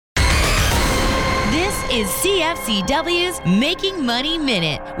is CFCW's Making Money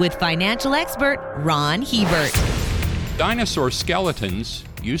Minute with financial expert Ron Hebert. Dinosaur skeletons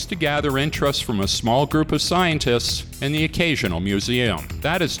used to gather interest from a small group of scientists and the occasional museum.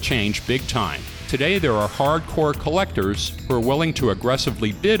 That has changed big time. Today, there are hardcore collectors who are willing to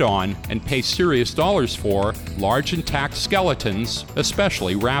aggressively bid on and pay serious dollars for large intact skeletons,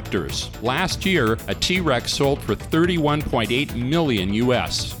 especially raptors. Last year, a T-Rex sold for $31.8 million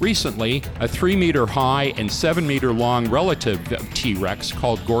US. Recently, a 3-meter high and 7-meter long relative of T-Rex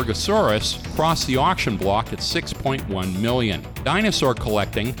called Gorgosaurus crossed the auction block at $6.1 million. Dinosaur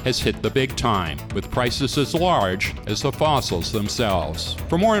collecting has hit the big time, with prices as large as the fossils themselves.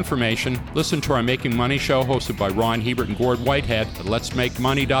 For more information, listen to our Making Money show hosted by Ron Hebert and Gord Whitehead at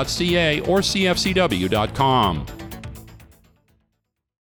letsmakemoney.ca or cfcw.com.